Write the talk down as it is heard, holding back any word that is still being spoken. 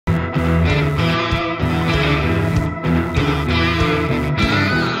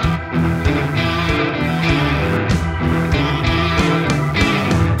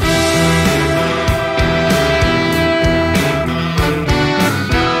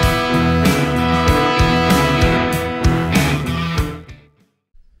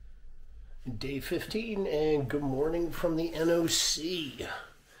E13 and good morning from the NOC,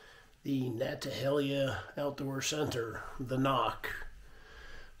 the Natahalia Outdoor Center, the Knock.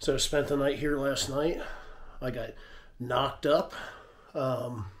 So I spent the night here last night. I got knocked up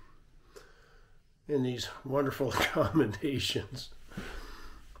in these wonderful accommodations.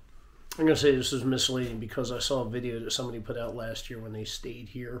 I'm going to say this is misleading because I saw a video that somebody put out last year when they stayed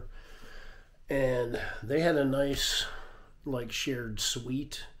here. And they had a nice, like, shared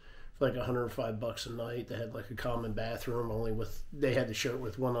suite for like $105 a night. They had like a common bathroom, only with, they had to share it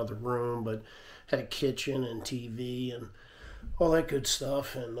with one other room, but had a kitchen and TV and all that good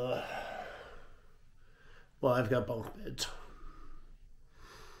stuff. And, well, I've got bunk beds.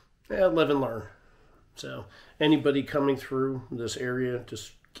 Yeah, live and learn. So anybody coming through this area,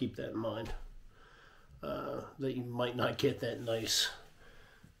 just keep that in mind. That you might not get that nice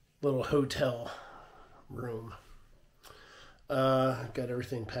little hotel room. Got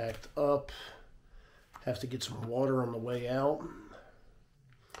everything packed up. Have to get some water on the way out.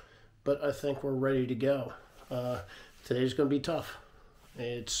 But I think we're ready to go. Today's going to be tough.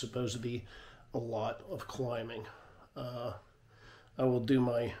 It's supposed to be a lot of climbing. I will do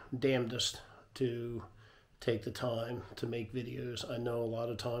my damnedest to take the time to make videos. I know a lot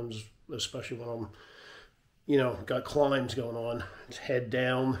of times, especially when I'm, got climbs going on, it's head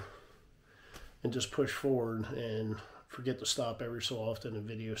down and just push forward and forget to stop every so often and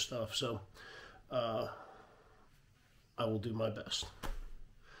video stuff. So I will do my best.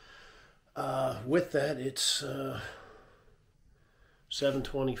 With that, it's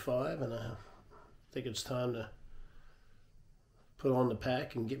 7:25 and I think it's time to put on the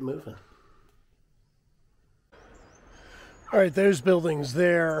pack and get moving. All right, those buildings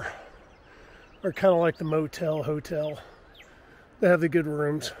there are kind of like the motel, hotel. They have the good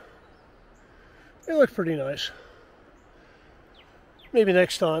rooms. They look pretty nice. Maybe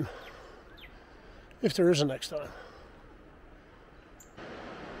next time, if there is a next time.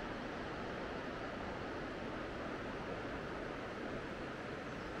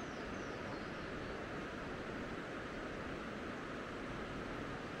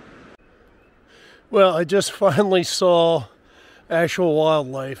 Well, I just finally saw actual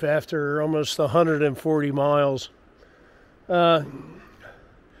wildlife after almost 140 miles. 3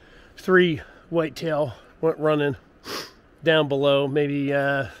 whitetail went running down below, maybe,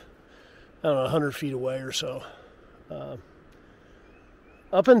 I don't know, 100 feet away or so.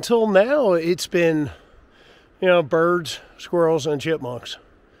 Up until now, it's been, birds, squirrels, and chipmunks.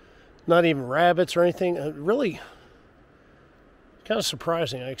 Not even rabbits or anything. Really kind of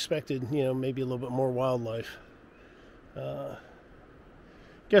surprising. I expected, maybe a little bit more wildlife.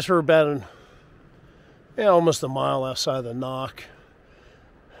 Guess we're about almost a mile outside the Knock.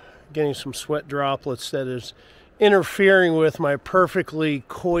 Getting some sweat droplets that is interfering with my perfectly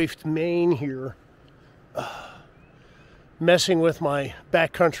coiffed mane here. Messing with my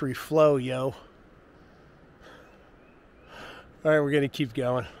backcountry flow, yo. All right, we're going to keep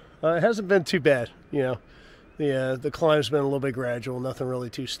going. It hasn't been too bad, The climb's been a little bit gradual, nothing really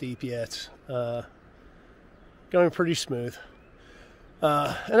too steep yet. Going pretty smooth.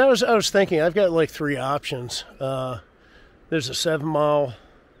 And I was thinking, I've got like 3 options. There's a 7-mile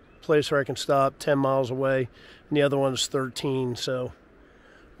place where I can stop 10 miles away, and the other one is 13. So,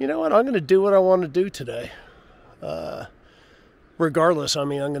 you know what? I'm going to do what I want to do today. Regardless, I'm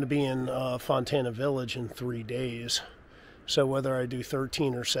going to be in Fontana Village in 3 days. So whether I do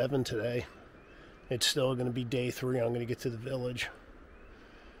 13 or 7 today, it's still going to be day 3. I'm going to get to the village.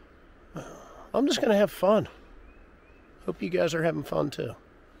 I'm just going to have fun. Hope you guys are having fun too.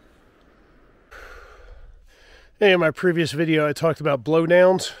 In my previous video, I talked about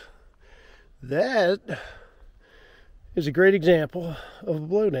blowdowns. That is a great example of a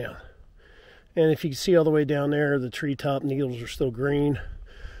blowdown. And if you can see all the way down there, the treetop needles are still green.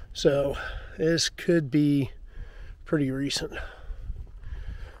 So this could be pretty recent.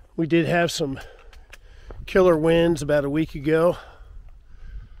 We did have some killer winds about a week ago,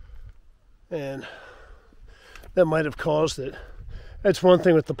 and that might have caused it. That's one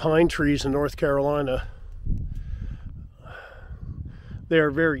thing with the pine trees in North Carolina. They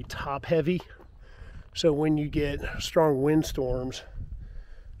are very top heavy, so when you get strong windstorms,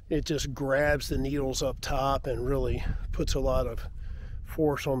 it just grabs the needles up top and really puts a lot of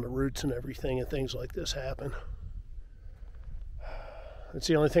force on the roots and everything, and things like this happen. It's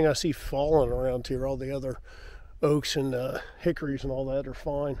the only thing I see falling around here. All the other oaks and hickories and all that are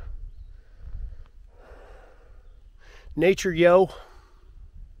fine. Nature, yo.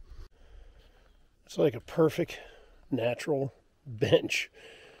 It's like a perfect natural bench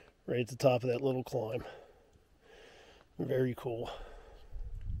right at the top of that little climb. Very cool.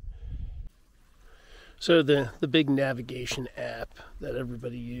 So the big navigation app that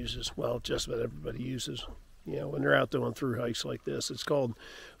everybody uses, well, just about everybody uses, you know, when they're out doing through hikes like this, it's called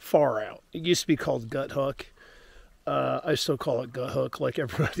Far Out. It used to be called Gut Hook. I still call it Gut Hook like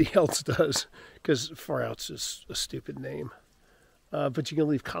everybody else does, because Far Out's just a stupid name. But you can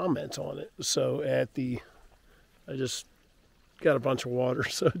leave comments on it. So I just got a bunch of water,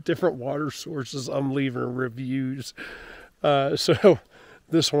 so different water sources I'm leaving reviews. So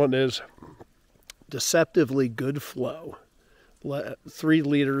this one is deceptively good flow, 3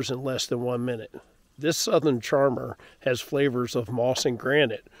 liters in less than 1 minute. This Southern Charmer has flavors of moss and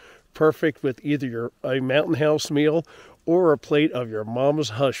granite, perfect with either a mountain house meal or a plate of your mama's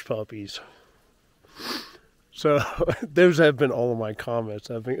hush puppies. So those have been all of my comments.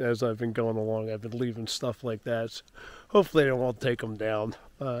 As I've been going along, I've been leaving stuff like that. So hopefully I won't take them down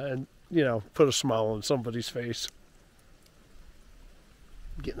and, you know, put a smile on somebody's face.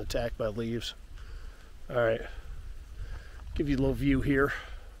 Getting attacked by leaves. All right, give you a little view here.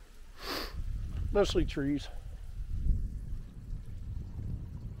 Mostly trees.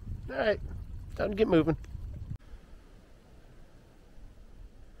 All right, time to get moving.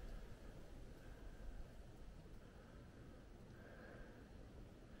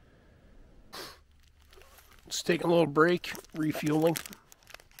 Just taking a little break, refueling.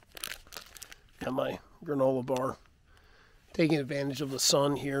 Got my granola bar. Taking advantage of the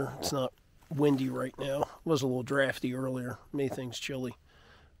sun here. It's not windy right now. It was a little drafty earlier. Made things chilly.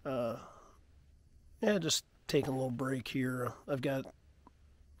 Yeah, just taking a little break here. I've got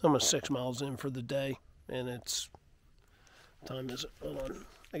almost 6 miles in for the day, and it's, what time is it? Hold on.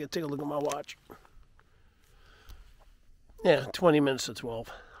 I gotta take a look at my watch. Yeah, 20 minutes to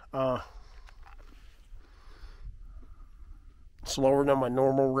 12. Slower than my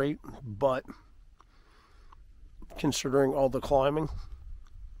normal rate, but considering all the climbing,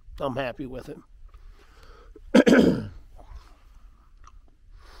 I'm happy with it.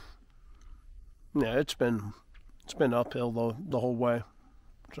 Yeah, it's been uphill the whole way,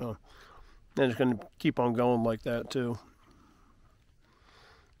 so and it's going to keep on going like that too.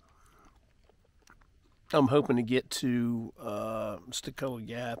 I'm hoping to get to Stokoe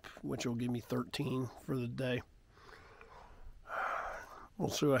Gap, which will give me 13 for the day. We'll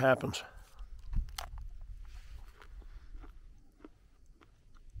see what happens.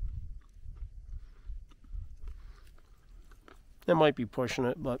 It might be pushing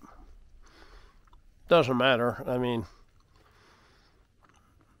it, but doesn't matter. I mean,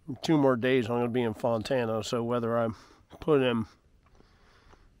 2 more days I'm going to be in Fontana, so whether I put in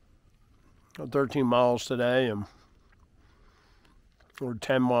 13 miles today or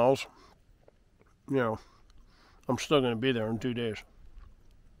 10 miles, you know, I'm still going to be there in 2 days.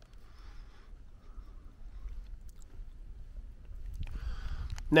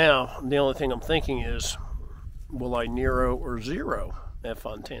 Now, the only thing I'm thinking is, will I Nero or zero at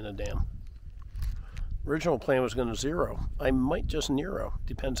Fontana Dam? Original plan was going to zero. I might just Nero.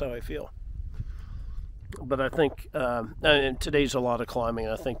 Depends how I feel. But I think, and today's a lot of climbing.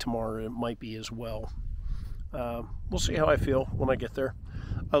 I think tomorrow it might be as well. We'll see how I feel when I get there.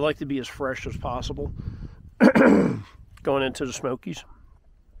 I like to be as fresh as possible going into the Smokies,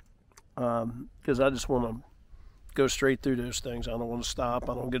 because I just want to go straight through those things. I don't want to stop.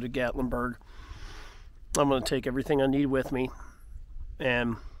 I don't go to Gatlinburg. I'm going to take everything I need with me,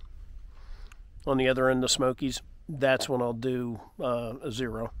 and on the other end of the Smokies, that's when I'll do a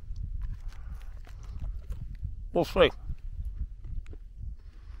zero. We'll see.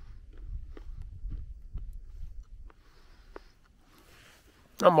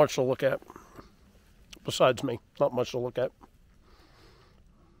 Not much to look at. Besides me, not much to look at.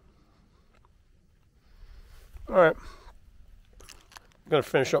 Alright. I'm going to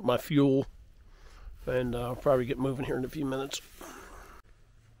finish up my fuel, and I'll probably get moving here in a few minutes.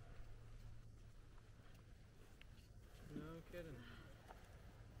 No kidding.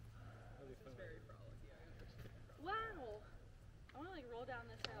 Wow! I want to like roll down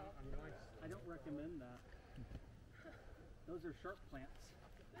this hill. I don't recommend that. Those are sharp plants.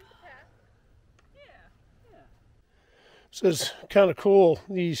 There's a path. Yeah. Yeah. So it's kind of cool,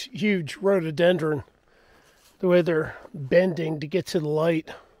 these huge rhododendron, the way they're bending to get to the light.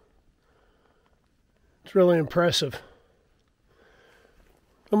 It's really impressive.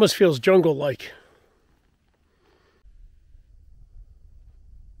 Almost feels jungle-like.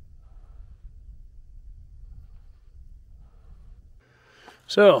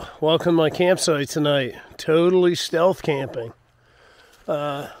 So, welcome to my campsite tonight. Totally stealth camping.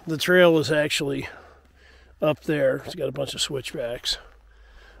 The trail is actually up there. It's got a bunch of switchbacks.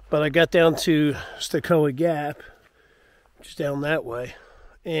 But I got down to Stokoe Gap, which is down that way,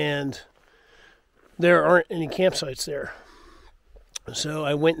 and there aren't any campsites there. So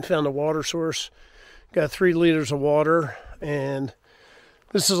I went and found a water source, got 3 liters of water, and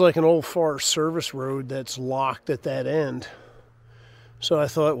this is like an old Forest Service road that's locked at that end. So I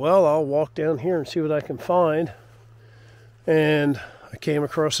thought, well, I'll walk down here and see what I can find. And I came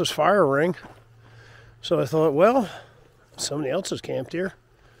across this fire ring. So I thought, well, somebody else has camped here.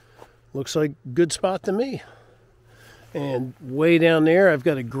 Looks like a good spot to me. And way down there, I've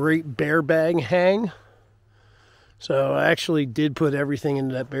got a great bear bag hang. So I actually did put everything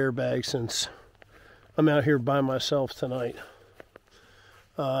into that bear bag since I'm out here by myself tonight.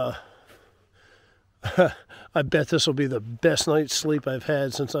 I bet this will be the best night's sleep I've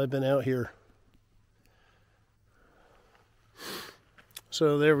had since I've been out here.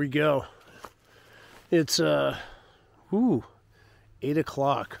 So there we go. It's 8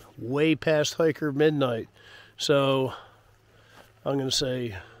 o'clock, way past hiker midnight. So I'm going to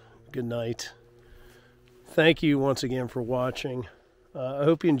say good night. Thank you once again for watching. I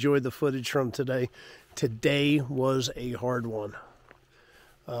hope you enjoyed the footage from today. Today was a hard one.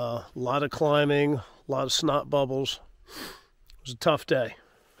 A lot of climbing, a lot of snot bubbles. It was a tough day,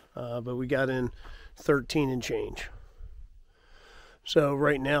 but we got in 13 and change. So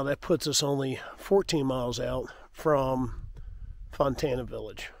right now that puts us only 14 miles out from Fontana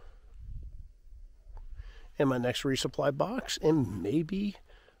Village. And my next resupply box, and maybe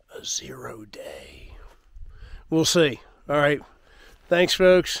a 0 day. We'll see. All right. Thanks,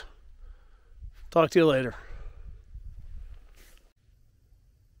 folks. Talk to you later.